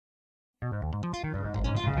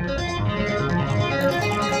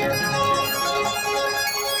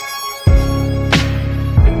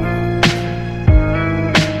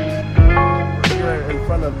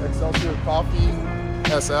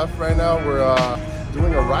SF right now. We're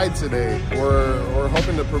doing a ride today. We're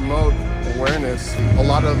hoping to promote awareness. A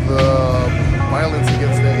lot of the violence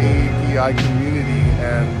against the AAPI community,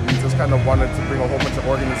 and we just kind of wanted to bring a whole bunch of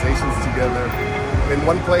organizations together in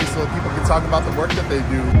one place so people can talk about the work that they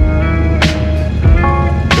do.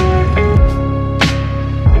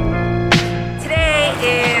 Today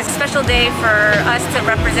is a special day for us to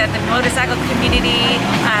represent the motorcycle community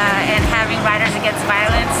and having Riders Against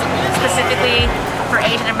Violence, specifically for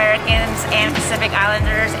Asian Americans and Pacific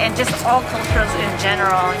Islanders and just all cultures in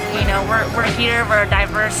general. You know, we're here, we're a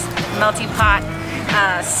diverse melting pot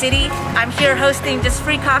city. I'm here hosting just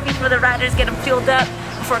free coffee for the riders, get them fueled up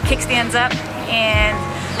before kickstands up, and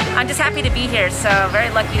I'm just happy to be here, so very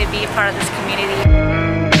lucky to be a part of this community.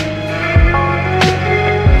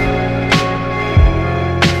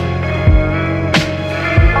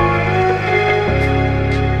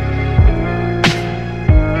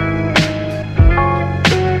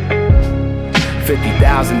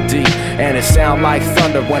 50,000 deep, and it sound like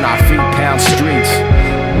thunder when our feet pound streets.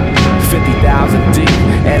 50,000 deep,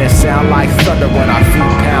 and it sound like thunder when our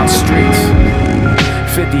feet pound streets.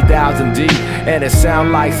 50,000 deep, and it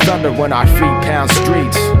sound like thunder when our feet pound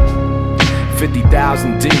streets.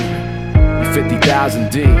 50,000 deep, 50,000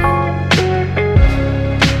 deep.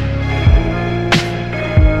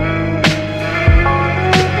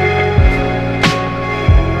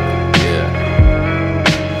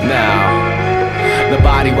 The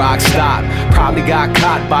body rock stopped, probably got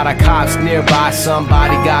caught by the cops nearby,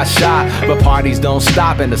 somebody got shot. But parties don't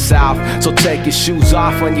stop in the South, so take your shoes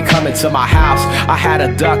off when you come into my house. I had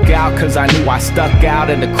to duck out cause I knew I stuck out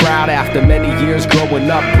in the crowd after many years growing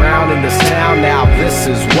up brown in this town. Now this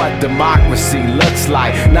is what democracy looks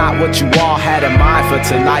like, not what you all had in mind for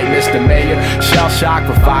tonight, Mr. Mayor. Shell shock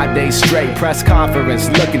for 5 days straight, press conference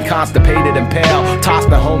looking constipated and pale. Tossed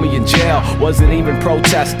the homie in jail, wasn't even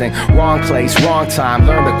protesting. Wrong place, wrong time,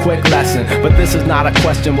 learned a quick lesson. But this is not a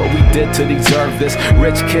question what we did to deserve this.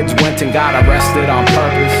 Rich kids went and got arrested on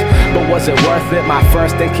purpose, but was it worth it? My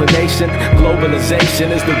first inclination,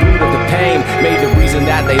 globalization is the root of the pain. Made the reason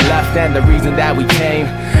that they left and the reason that we came.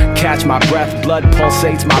 Catch my breath, blood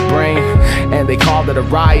pulsates my brain, and they called it a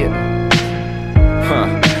riot.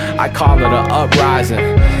 I call it a uprising,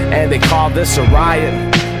 and they call this a riot.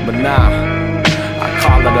 But nah, I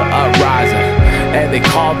call it a uprising, and they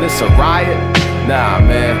call this a riot. Nah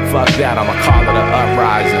man, fuck that, I'ma call it a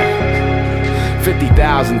uprising.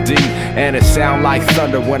 50,000 deep, and it sound like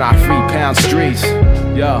thunder when our feet pound streets.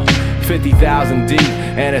 Yo, 50,000 deep,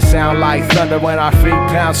 and it sound like thunder when our feet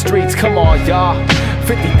pound streets. Come on y'all,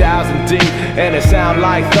 50,000 deep, and it sound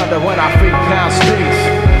like thunder when our feet pound streets.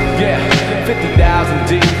 Yeah, 50,000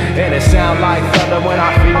 deep, and it sound like thunder when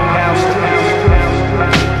our feet pound streets.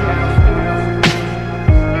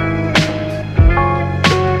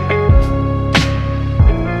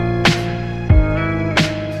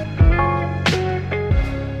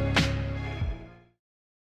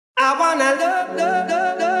 I wanna love, love,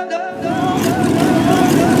 love, love, love, love.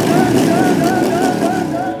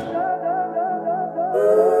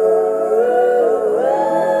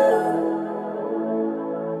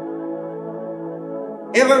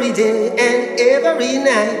 Every day and every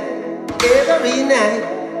night, every night.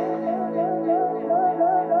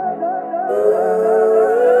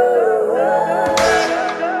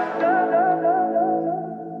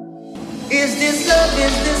 Is this love,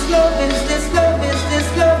 is this love, is this love, is this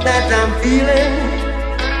love that I'm feeling?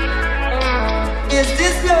 Is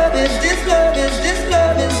this love, is this love, is this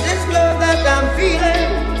love, is this love that I'm feeling?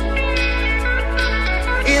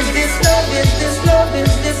 Is this love, is this love,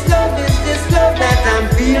 is this love, is this love that I'm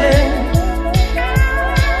feeling?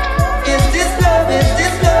 Is this love, is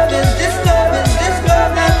this love, is this love, is this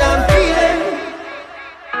love that I'm feeling?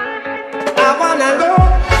 I wanna go.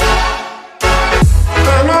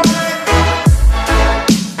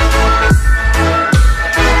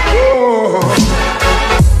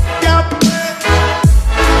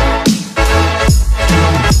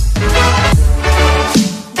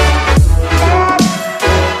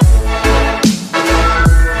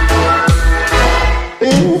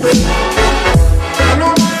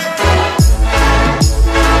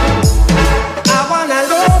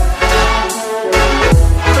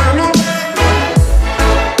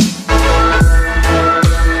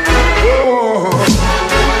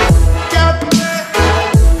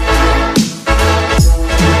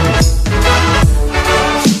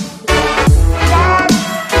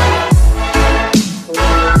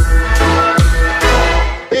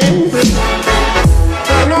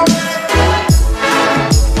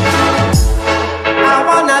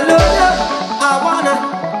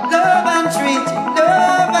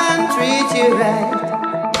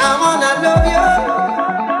 love you.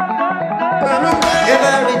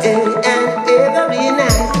 Every day and every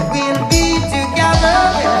night we'll be together,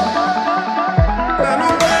 yeah.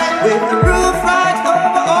 With the roof right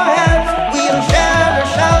over our heads, we'll share a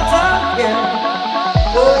shelter,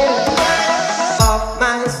 yeah. Oh yeah. Off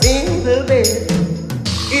my single bed.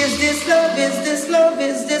 Is this love, is this love,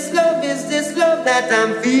 is this love, is this love that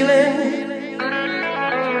I'm feeling?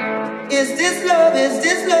 Is this love, is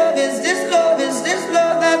this love, is this love, is this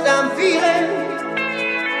love that I'm feeling?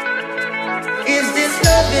 Is this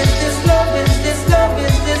love, is this love, is this love,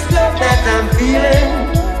 is this love that I'm feeling?